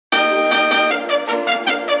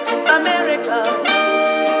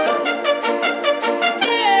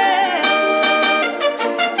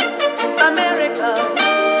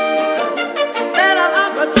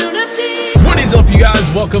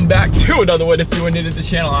welcome back to another one. If you are new to the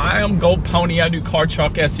channel, I am Gold Pony. I do car,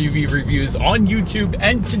 truck, SUV reviews on YouTube,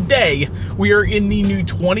 and today we are in the new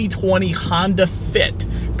 2020 Honda Fit,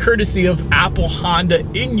 courtesy of Apple Honda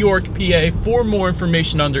in York, PA. For more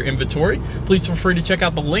information on their inventory, please feel free to check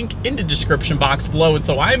out the link in the description box below. And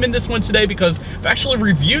so I am in this one today because I've actually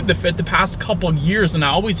reviewed the Fit the past couple years and I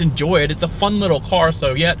always enjoy it. It's a fun little car,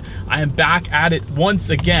 so yet I am back at it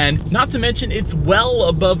once again. Not to mention it's well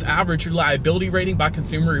above average reliability rating by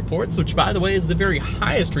Consumer Reports, which by the way is the very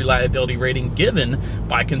highest reliability rating given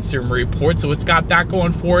by Consumer Reports. So it's got that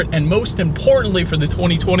going for it. And most importantly for the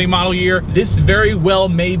 2020 model year, this very well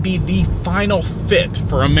may be the final Fit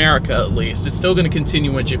for America, at least. It's still going to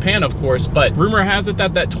continue in Japan, of course, but rumor has it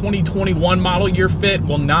that that 2021 model year Fit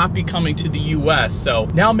will not be coming to the US. So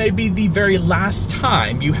now may be the very last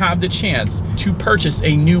time you have the chance to purchase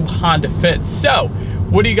a new Honda Fit. So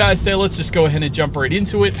what do you guys say? Let's just go ahead and jump right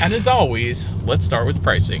into it. And as always, let's start with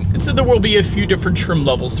pricing. And so there will be a few different trim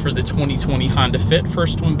levels for the 2020 Honda Fit.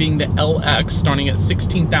 First one being the LX, starting at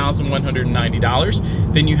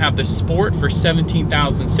 $16,190. Then you have the Sport for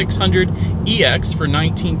 $17,600, EX for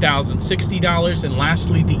 $19,060, and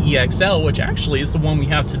lastly the EXL, which actually is the one we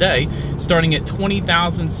have today, starting at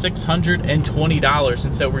 $20,620.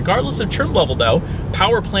 And so regardless of trim level though,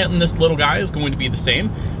 power plant in this little guy is going to be the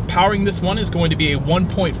same. Powering this one is going to be a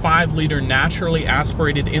 1.5 liter naturally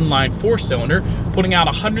aspirated inline 4-cylinder, putting out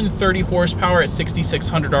 130 horsepower at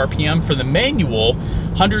 6,600 RPM for the manual,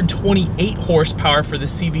 128 horsepower for the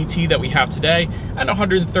CVT that we have today, and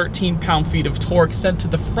 113 pound-feet of torque sent to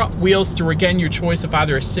the front wheels through, again, your choice of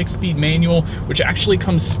either a 6-speed manual, which actually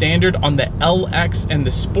comes standard on the LX and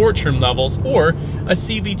the Sport trim levels, or a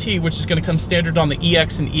CVT, which is going to come standard on the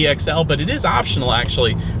EX and EXL, but it is optional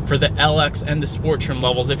actually for the LX and the Sport trim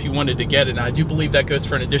levels if you wanted to get it. And I do believe that goes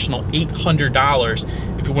for an additional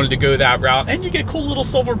 $800 if you wanted to go that route, and you get cool little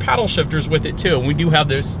silver paddle shifters with it too, and we do have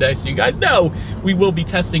those today, so you guys know we will be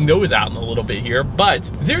testing those out in a little bit here. But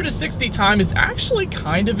 0 to 60 time is actually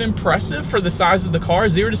kind of impressive for the size of the car.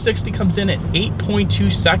 0 to 60 comes in at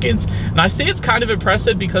 8.2 seconds, and I say it's kind of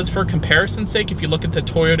impressive because for comparison's sake, if you look at the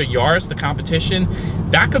Toyota Yaris, the competition,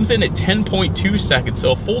 that comes in at 10.2 seconds,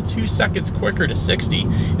 so a full 2 seconds quicker to 60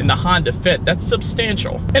 in the Honda Fit. That's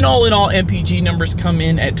substantial. And all in all, MPG numbers come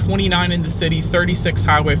in at 29 in the city, 36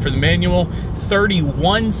 highway for the manual,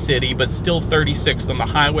 31 city, but still 36 on the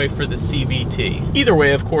highway for the CVT. Either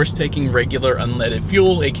way, of course, taking regular unleaded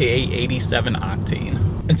fuel, aka 87 octane.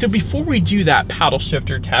 And so before we do that paddle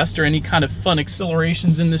shifter test or any kind of fun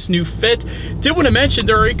accelerations in this new Fit, did want to mention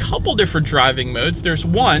there are a couple different driving modes. There's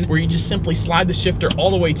one where you just simply slide the shifter all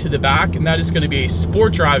the way to the back, and that is going to be a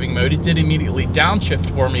sport driving mode. It did immediately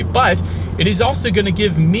downshift for me, but it is also going to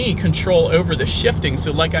give me control over the shifting.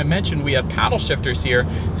 So like I mentioned, we have paddle shifters here,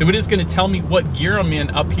 so it is going to tell me what gear I'm in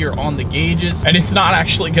up here on the gauges, and it's not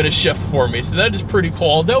actually going to shift for me. So that is pretty cool.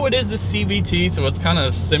 Although it is a CVT, so it's kind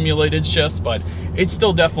of simulated shifts, but it's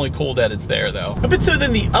still definitely cool that it's there though. But so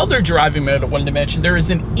then the other driving mode I wanted to mention, there is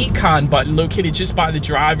an econ button located just by the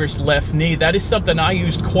driver's left knee. That is something I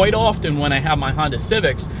used quite often when I have my Honda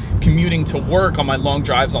Civics commuting to work on my long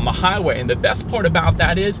drives on the highway. And the best part about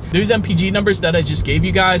that is those MPG numbers that I just gave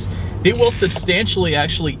you guys, they will substantially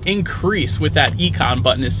actually increase with that econ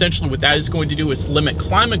button. Essentially what that is going to do is limit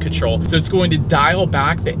climate control. So it's going to dial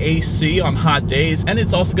back the AC on hot days, and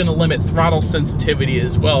it's also going to limit throttle sensitivity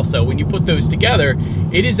as well. So when you put those together,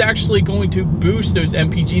 it is actually going to boost those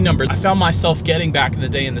MPG numbers. I found myself getting, back in the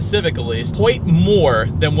day in the Civic at least, quite more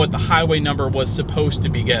than what the highway number was supposed to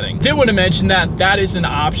be getting. Did want to mention that that is an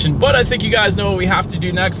option, but I think you guys know what we have to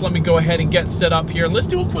do next. Let me go ahead and get set up here. Let's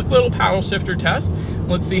do a quick little paddle shifter test.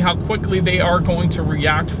 Let's see how quickly they are going to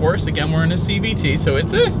react for us. Again, we're in a CVT, so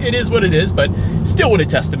it is what it is, but still want to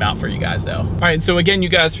test them out for you guys though. All right, so again, you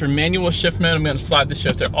guys, for manual shift mode, I'm going to slide the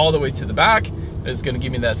shifter all the way to the back. It's going to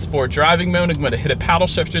give me that sport driving mode. I'm going to hit a paddle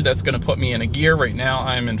shifter. That's going to put me in a gear. Right now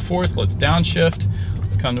I am in fourth. Let's downshift.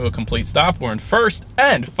 Let's come to a complete stop. We're in first,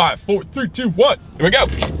 and 5, 4, 3, 2, 1. Here we go.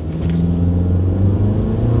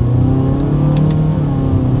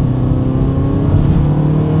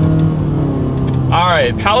 All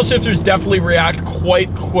right, paddle shifters definitely react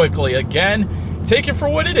quite quickly. Again, take it for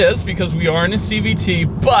what it is because we are in a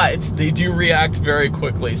CVT, but they do react very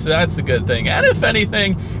quickly, so that's a good thing. And if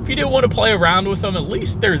anything, if you do want to play around with them, at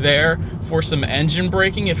least they're there for some engine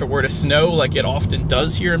braking. If it were to snow like it often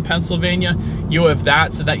does here in Pennsylvania, you have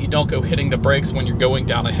that so that you don't go hitting the brakes when you're going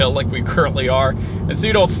down a hill like we currently are, and so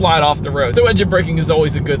you don't slide off the road. So engine braking is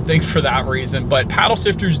always a good thing for that reason, but paddle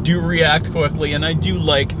shifters do react quickly, and I do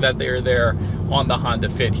like that they're there on the Honda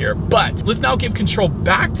Fit here. But let's now give control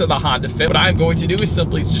back to the Honda Fit. What I'm going to do is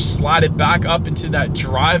simply just slide it back up into that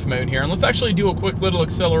drive mode here. And let's actually do a quick little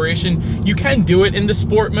acceleration. You can do it in the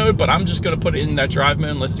sport mode, but I'm just gonna put it in that drive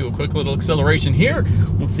mode. Let's do a quick little acceleration here.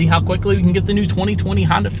 Let's see how quickly we can get the new 2020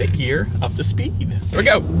 Honda Fit here up to speed. Here we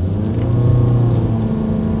go.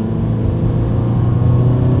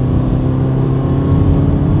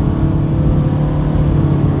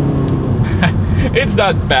 It's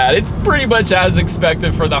not bad. It's pretty much as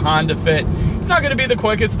expected for the Honda Fit. It's not gonna be the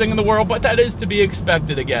quickest thing in the world, but that is to be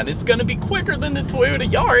expected again. It's gonna be quicker than the Toyota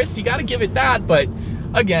Yaris, you gotta give it that, but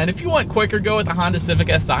again, if you want quicker, go with the Honda Civic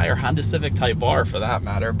Si or Honda Civic Type R for that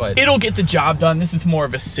matter, but it'll get the job done. This is more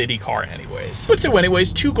of a city car anyways. But so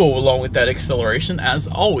anyways, to go along with that acceleration, as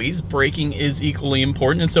always, braking is equally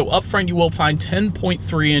important. And so up front, you will find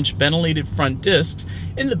 10.3-inch ventilated front discs.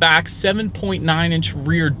 In the back, 7.9-inch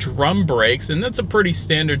rear drum brakes. And that's a pretty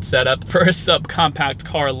standard setup for a subcompact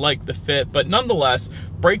car like the Fit. But nonetheless,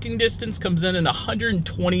 braking distance comes in at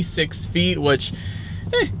 126 feet, which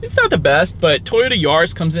it's not the best, but Toyota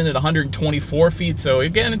Yaris comes in at 124 feet. So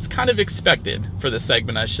again, it's kind of expected for the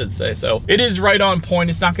segment, I should say. So it is right on point.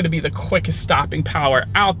 It's not going to be the quickest stopping power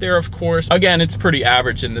out there, of course. Again, it's pretty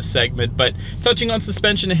average in this segment, but touching on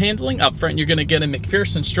suspension and handling, up front, you're going to get a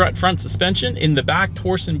McPherson strut front suspension. In the back,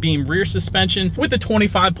 torsion beam rear suspension with a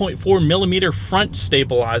 25.4 millimeter front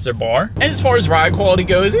stabilizer bar. And as far as ride quality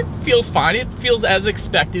goes, it feels fine. It feels as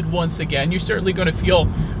expected. Once again, you're certainly going to feel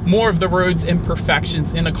more of the road's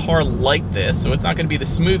imperfections in a car like this, so it's not going to be the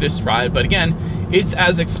smoothest ride, but again, it's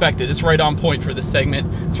as expected. It's right on point for this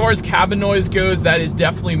segment. As far as cabin noise goes, that is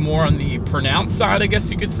definitely more on the pronounced side, I guess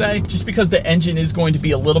you could say, just because the engine is going to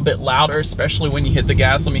be a little bit louder, especially when you hit the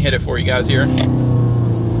gas. Let me hit it for you guys here.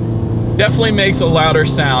 Definitely makes a louder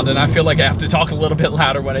sound, and I feel like I have to talk a little bit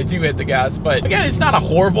louder when I do hit the gas, but again, it's not a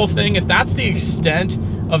horrible thing. If that's the extent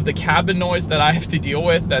of the cabin noise that I have to deal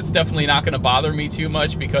with, that's definitely not going to bother me too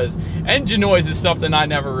much, because engine noise is something I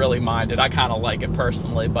never really minded. I kind of like it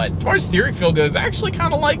personally, but as far as steering feel goes, I actually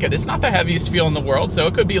kind of like it. It's not the heaviest feel in the world, so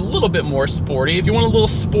it could be a little bit more sporty. If you want a little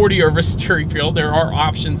sportier of a steering feel, there are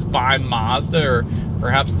options by Mazda, or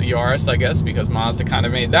perhaps the Yaris, I guess, because Mazda kind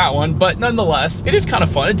of made that one. But nonetheless, it is kind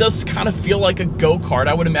of fun. It does kind of feel like a go-kart.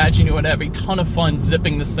 I would imagine you would have a ton of fun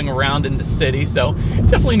zipping this thing around in the city, so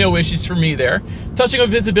definitely no issues for me there. Touching on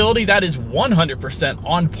visibility, that is 100%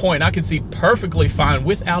 on point. I can see perfectly fine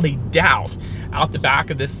without a doubt out the back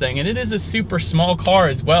of this thing, and it is a super small car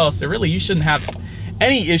as well, so really you shouldn't have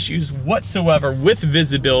any issues whatsoever with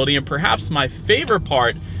visibility. And perhaps my favorite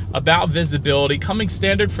part about visibility, coming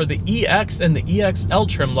standard for the EX and the EXL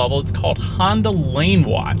trim level, it's called Honda Lane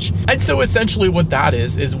Watch. And so essentially what that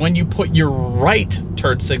is when you put your right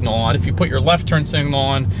turn signal on, if you put your left turn signal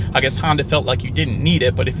on, I guess Honda felt like you didn't need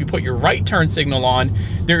it, but if you put your right turn signal on,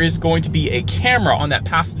 there is going to be a camera on that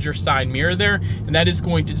passenger side mirror there, and that is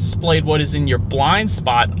going to display what is in your blind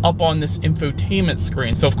spot up on this infotainment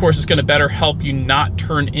screen. So of course it's going to better help you not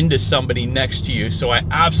turn into somebody next to you. So I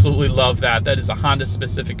absolutely love that. That is a Honda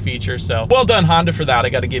specific feature, so well done Honda for that. I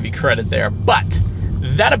got to give you credit there. But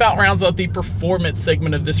that about rounds out the performance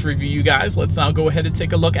segment of this review, you guys. Let's now go ahead and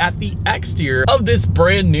take a look at the exterior of this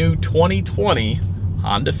brand new 2020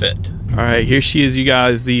 Honda Fit. All right, here she is, you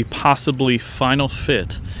guys, the possibly final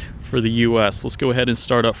Fit for the US. Let's go ahead and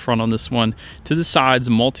start up front on this one. To the sides,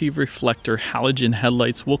 multi-reflector halogen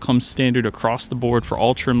headlights will come standard across the board for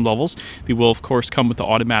all trim levels. They will of course come with the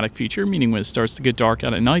automatic feature, meaning when it starts to get dark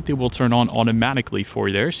out at night, they will turn on automatically for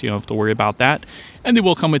you there, so you don't have to worry about that. And they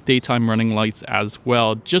will come with daytime running lights as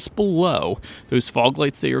well. Just below those fog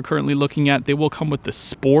lights that you're currently looking at, they will come with the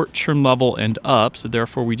sport trim level and up, so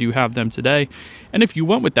therefore we do have them today. And if you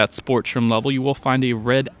went with that sport trim level, you will find a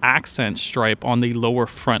red accent stripe on the lower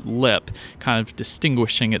front lip, kind of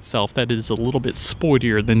distinguishing itself. That is a little bit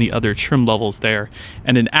sportier than the other trim levels there.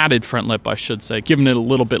 And an added front lip, I should say, giving it a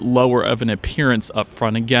little bit lower of an appearance up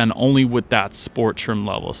front, again, only with that sport trim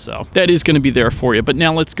level. So that is going to be there for you. But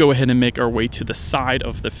now let's go ahead and make our way to the side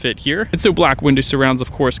of the Fit here. And so black window surrounds,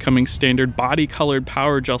 of course, coming standard, body colored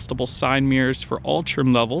power adjustable side mirrors for all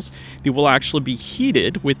trim levels. They will actually be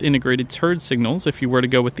heated with integrated turn signals if you were to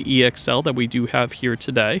go with the EXL that we do have here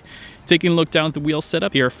today. Taking a look down at the wheel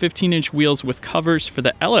setup, here are 15-inch wheels with covers for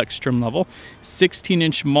the LX trim level,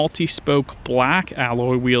 16-inch multi-spoke black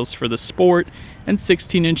alloy wheels for the Sport, and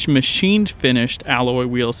 16-inch machined finished alloy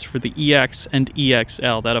wheels for the EX and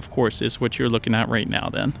EXL. That, of course, is what you're looking at right now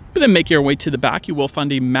then. But then make your way to the back, you will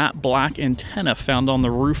find a matte black antenna found on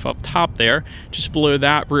the roof up top there. Just below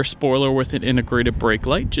that, rear spoiler with an integrated brake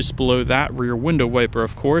light. Just below that, rear window wiper,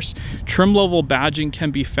 of course. Trim level badging can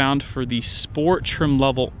be found for the Sport trim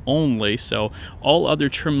level only. only. So all other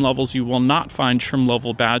trim levels, you will not find trim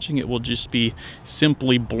level badging. It will just be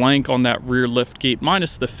simply blank on that rear lift gate,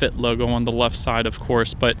 minus the Fit logo on the left side, of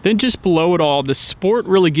course. But then just below it all, the Sport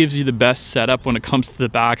really gives you the best setup when it comes to the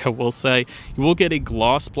back, I will say. You will get a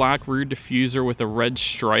gloss black rear diffuser with a red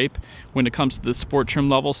stripe when it comes to the Sport trim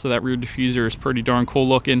level, so that rear diffuser is pretty darn cool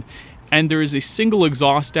looking. And there is a single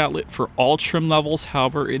exhaust outlet for all trim levels.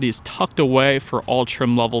 However, it is tucked away for all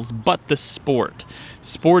trim levels but the Sport.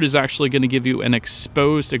 Sport is actually going to give you an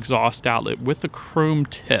exposed exhaust outlet with a chrome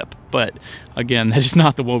tip. But again, that is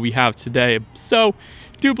not the one we have today. So,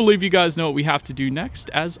 do believe you guys know what we have to do next.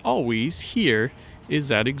 As always, here is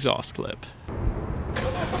that exhaust clip.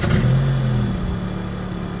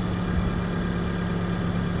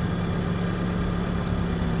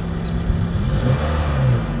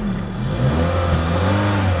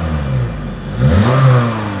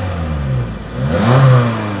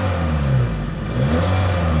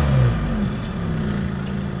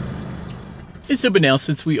 So but now,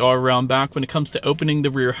 since we are around back, when it comes to opening the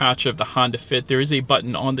rear hatch of the Honda Fit, there is a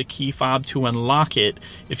button on the key fob to unlock it.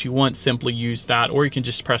 If you want, simply use that, or you can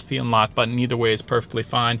just press the unlock button. Either way is perfectly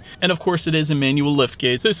fine. And of course, it is a manual lift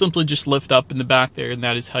gate, so simply just lift up in the back there, and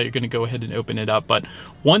that is how you're going to go ahead and open it up. But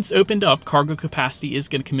once opened up, cargo capacity is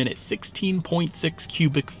going to come in at 16.6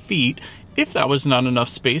 cubic feet. If that was not enough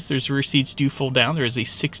space, there's rear seats do fold down. There is a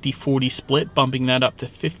 60-40 split, bumping that up to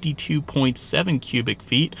 52.7 cubic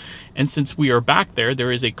feet. And since we are back there,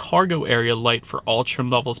 there is a cargo area light for all trim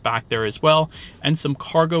levels back there as well, and some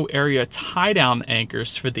cargo area tie-down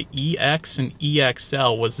anchors for the EX and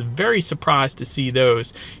EXL. Was very surprised to see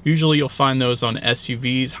those. Usually you'll find those on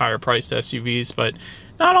SUVs, higher priced SUVs, but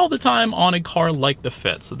not all the time on a car like the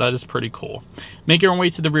Fit, so that is pretty cool. Make your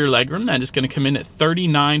way to the rear legroom. That is going to come in at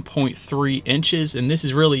 39.3 inches, and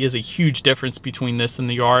this really is a huge difference between this and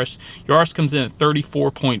the Yaris. Yaris comes in at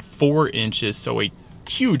 34.4 inches, so a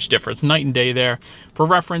huge difference, night and day there. For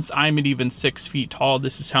reference, I'm at even 6 feet tall.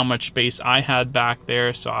 This is how much space I had back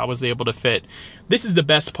there, so I was able to fit. This is the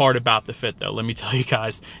best part about the Fit, though, let me tell you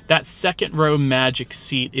guys. That second row magic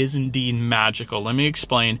seat is indeed magical. Let me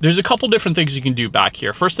explain. There's a couple different things you can do back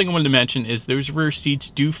here. First thing I wanted to mention is those rear seats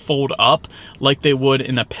do fold up like they would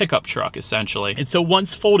in a pickup truck, essentially. And so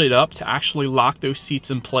once folded up, to actually lock those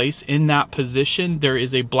seats in place in that position, there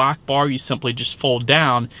is a black bar you simply just fold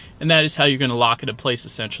down, and that is how you're going to lock it in place,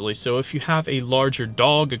 essentially. So if you have a larger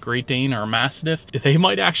dog, a Great Dane or a Mastiff, they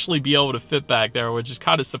might actually be able to fit back there, which is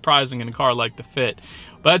kind of surprising in a car like the Fit.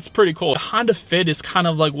 But that's pretty cool. The Honda Fit is kind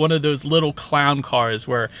of like one of those little clown cars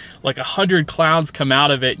where like 100 clowns come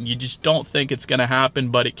out of it and you just don't think it's gonna happen,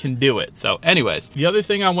 but it can do it. So anyways, the other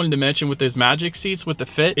thing I wanted to mention with those magic seats with the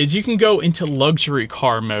Fit is you can go into luxury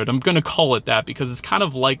car mode. I'm gonna call it that because it's kind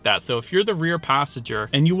of like that. So if you're the rear passenger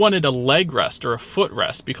and you wanted a leg rest or a foot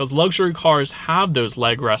rest, because luxury cars have those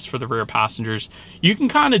leg rests for the rear passengers, you can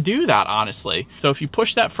kind of do that, honestly. So if you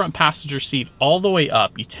push that front passenger seat all the way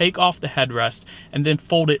up, you take off the headrest and then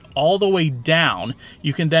fold it all the way down,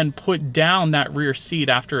 you can then put down that rear seat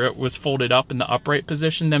after it was folded up in the upright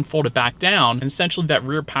position, then fold it back down, and essentially that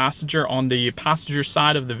rear passenger on the passenger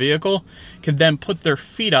side of the vehicle can then put their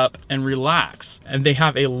feet up and relax, and they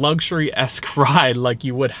have a luxury-esque ride like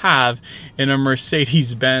you would have in a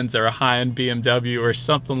Mercedes-Benz or a high-end BMW or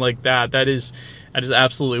something like that. That is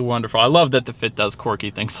absolutely wonderful. I love that the Fit does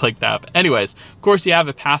quirky things like that. But anyways, of course, you have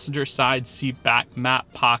a passenger side seat back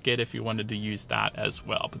mat pocket if you wanted to use that as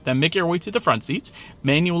well. But then make your way to the front seats.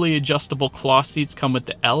 Manually adjustable cloth seats come with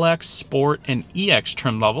the LX, Sport, and EX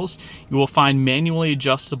trim levels. You will find manually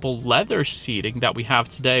adjustable leather seating that we have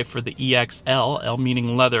today for the EXL, L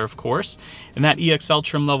meaning leather, of course. And that EXL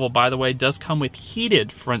trim level, by the way, does come with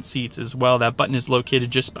heated front seats as well. That button is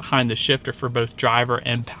located just behind the shifter for both driver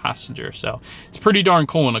and passenger. So it's pretty darn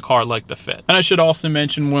cool in a car like the Fit. And I should also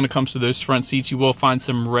mention, when it comes to those front seats, you will find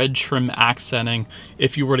some red trim accenting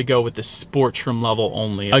if you were to go with the Sport trim level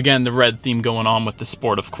only. Again, the red theme going on with the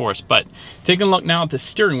Sport, of course. But taking a look now at the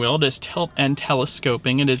steering wheel, it is tilt and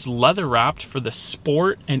telescoping. It is leather wrapped for the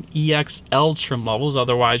Sport and EXL trim levels.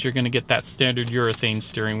 Otherwise, you're going to get that standard urethane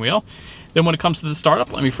steering wheel. Then when it comes to the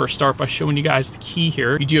startup, let me first start by showing you guys the key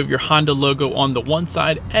here. You do have your Honda logo on the one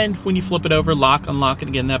side, and when you flip it over, lock, unlock, and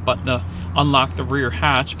again, that button to unlock the rear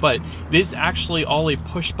hatch. But it is actually all a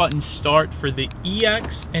push button start for the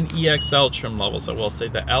EX and EXL trim levels. I will say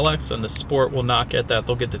the LX and the Sport will not get that.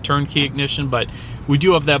 They'll get the turnkey ignition, but we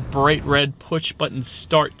do have that bright red push button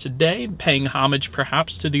start today, paying homage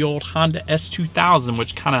perhaps to the old Honda S2000,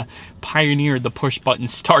 which kind of pioneered the push button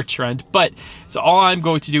start trend. But so all I'm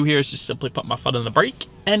going to do here is just simply put my foot on the brake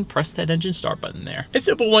and press that engine start button there. It's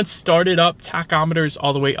simple. Once started up, tachometer is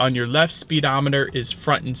all the way on your left, speedometer is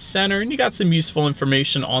front and center, and you got some useful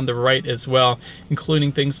information on the right as well,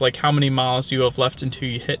 including things like how many miles you have left until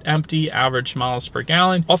you hit empty, average miles per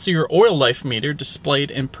gallon. Also your oil life meter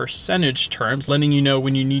displayed in percentage terms, letting you know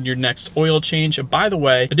when you need your next oil change. And by the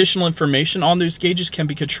way, additional information on those gauges can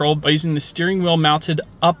be controlled by using the steering wheel mounted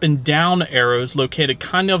up and down arrows located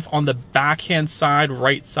kind of on the backhand side,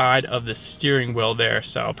 right side of the steering wheel there.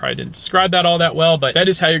 So I probably didn't describe that all that well, but that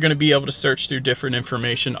is how you're going to be able to search through different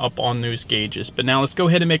information up on those gauges. But now let's go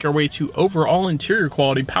ahead and make our way to overall interior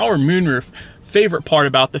quality. Power moonroof. Favorite part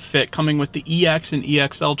about the fit, coming with the EX and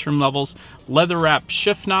EXL trim levels. Leather wrapped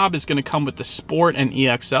shift knob is going to come with the Sport and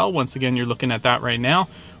EXL. Once again, you're looking at that right now.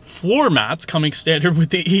 Floor mats coming standard with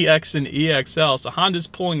the EX and EXL. So Honda's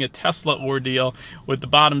pulling a Tesla ordeal with the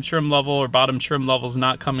bottom trim level, or bottom trim levels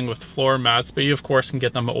not coming with floor mats, but you of course can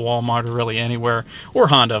get them at Walmart or really anywhere, or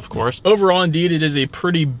Honda of course. Overall, indeed, it is a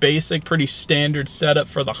pretty basic, pretty standard setup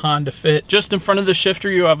for the Honda Fit. Just in front of the shifter,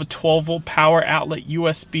 you have a 12-volt power outlet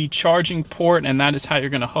USB charging port, and that is how you're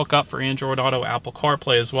going to hook up for Android Auto, Apple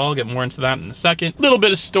CarPlay as well. I'll get more into that in a second. Little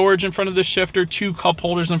bit of storage in front of the shifter, 2 cup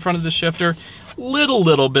holders in front of the shifter.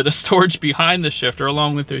 Little bit of storage behind the shifter,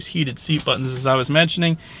 along with those heated seat buttons as I was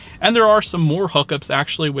mentioning. And there are some more hookups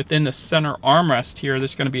actually within the center armrest here.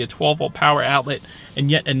 There's going to be a 12-volt power outlet and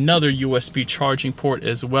yet another USB charging port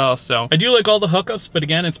as well. So I do like all the hookups, but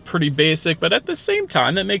again, it's pretty basic, but at the same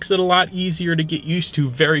time, that makes it a lot easier to get used to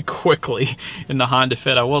very quickly in the Honda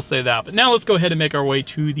Fit, I will say that. But now let's go ahead and make our way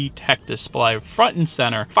to the tech display. Front and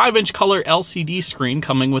center, 5-inch color LCD screen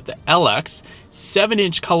coming with the LX,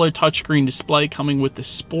 7-inch color touchscreen display coming with the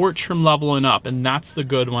Sport trim level and up, and that's the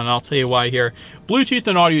good one. I'll tell you why here. Bluetooth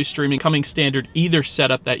and audio streaming coming standard either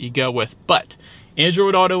setup that you go with, but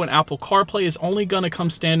Android Auto and Apple CarPlay is only going to come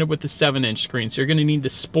standard with the 7-inch screen. So you're going to need the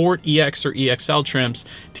Sport, EX, or EXL trims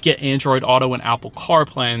to get Android Auto and Apple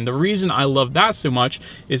CarPlay. And the reason I love that so much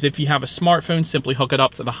is if you have a smartphone, simply hook it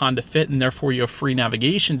up to the Honda Fit, and therefore you have free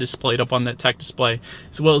navigation displayed up on that tech display,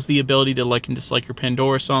 as well as the ability to like and dislike your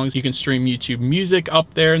Pandora songs. You can stream YouTube music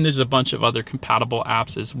up there, and there's a bunch of other compatible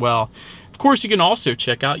apps as well. Of course, you can also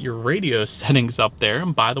check out your radio settings up there.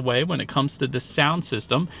 And by the way, when it comes to the sound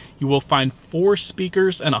system, you will find 4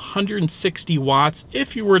 speakers and 160 watts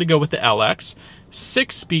if you were to go with the LX,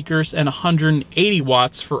 6 speakers and 180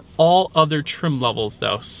 watts for all other trim levels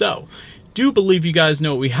though. So, do believe you guys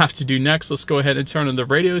know what we have to do next. Let's go ahead and turn on the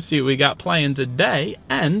radio, see what we got playing today,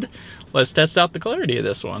 and let's test out the clarity of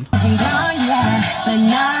this one.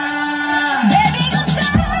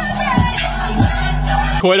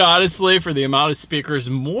 Quite honestly, for the amount of speakers,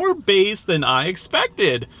 more bass than I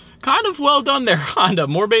expected. Kind of well done there, Honda.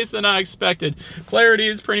 More bass than I expected. Clarity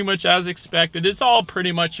is pretty much as expected. It's all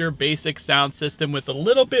pretty much your basic sound system with a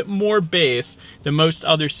little bit more bass than most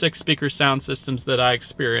other 6-speaker sound systems that I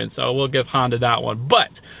experience. So we'll give Honda that one.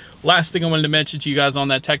 But last thing I wanted to mention to you guys on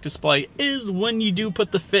that tech display is when you do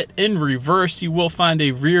put the Fit in reverse, you will find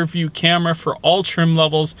a rear view camera for all trim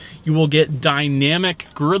levels. You will get dynamic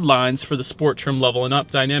grid lines for the Sport trim level and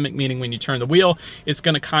up. Dynamic meaning when you turn the wheel, it's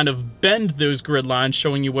going to kind of bend those grid lines,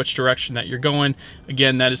 showing you which direction that you're going.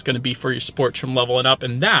 Again, that is going to be for your Sport trim level and up,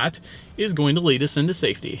 and that is going to lead us into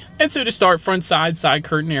safety. And so to start, front side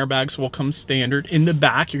curtain airbags will come standard. In the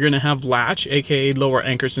back, you're going to have latch, aka lower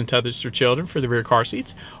anchors and tethers for children for the rear car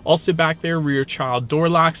seats. Also back there, rear child door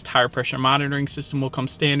locks, tire pressure monitoring system will come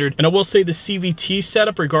standard. And I will say the CVT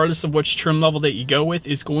setup, regardless of which trim level that you go with,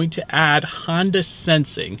 is going to add Honda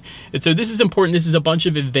sensing. And so this is important. This is a bunch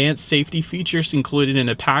of advanced safety features included in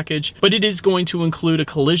a package, but it is going to include a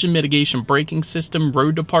collision mitigation braking system,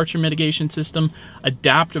 road departure mitigation system,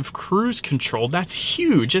 adaptive cruise control. That's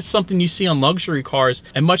huge. It's something you see on luxury cars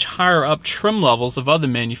and much higher up trim levels of other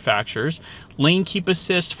manufacturers. Lane keep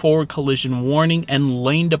assist, forward collision warning, and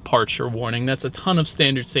lane departure warning. That's a ton of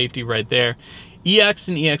standard safety right there. EX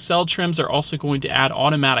and EXL trims are also going to add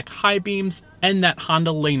automatic high beams and that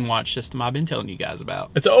Honda lane watch system I've been telling you guys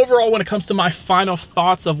about. And so overall, when it comes to my final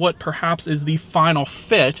thoughts of what perhaps is the final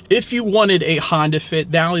Fit, if you wanted a Honda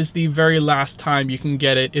Fit, that is the very last time you can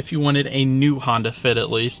get it. If you wanted a new Honda Fit,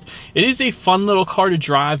 at least, it is a fun little car to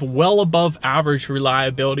drive, well above average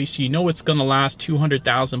reliability, so you know it's going to last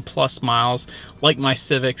 200,000 plus miles like my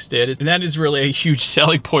Civics did, and that is really a huge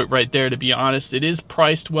selling point right there, to be honest. It is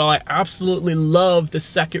priced well. I absolutely love the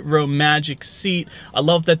second row magic seat. I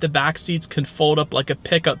love that the back seats can fold up like a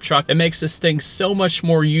pickup truck. It makes this thing so much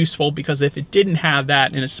more useful, because if it didn't have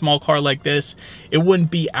that in a small car like this, it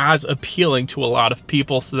wouldn't be as appealing to a lot of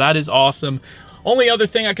people. So that is awesome. Only other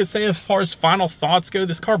thing I could say as far as final thoughts go,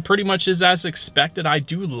 this car pretty much is as expected. I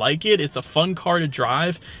do like it. It's a fun car to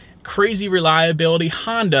drive. Crazy reliability.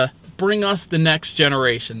 Honda, bring us the next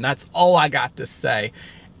generation. That's all I got to say.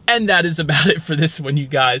 And that is about it for this one, you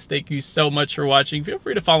guys. Thank you so much for watching. Feel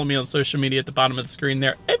free to follow me on social media at the bottom of the screen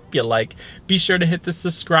there if you like. Be sure to hit the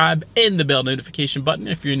subscribe and the bell notification button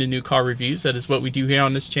if you're into new car reviews. That is what we do here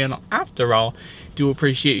on this channel. After all, do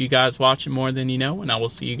appreciate you guys watching more than you know, and I will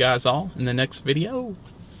see you guys all in the next video.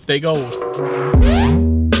 Stay gold.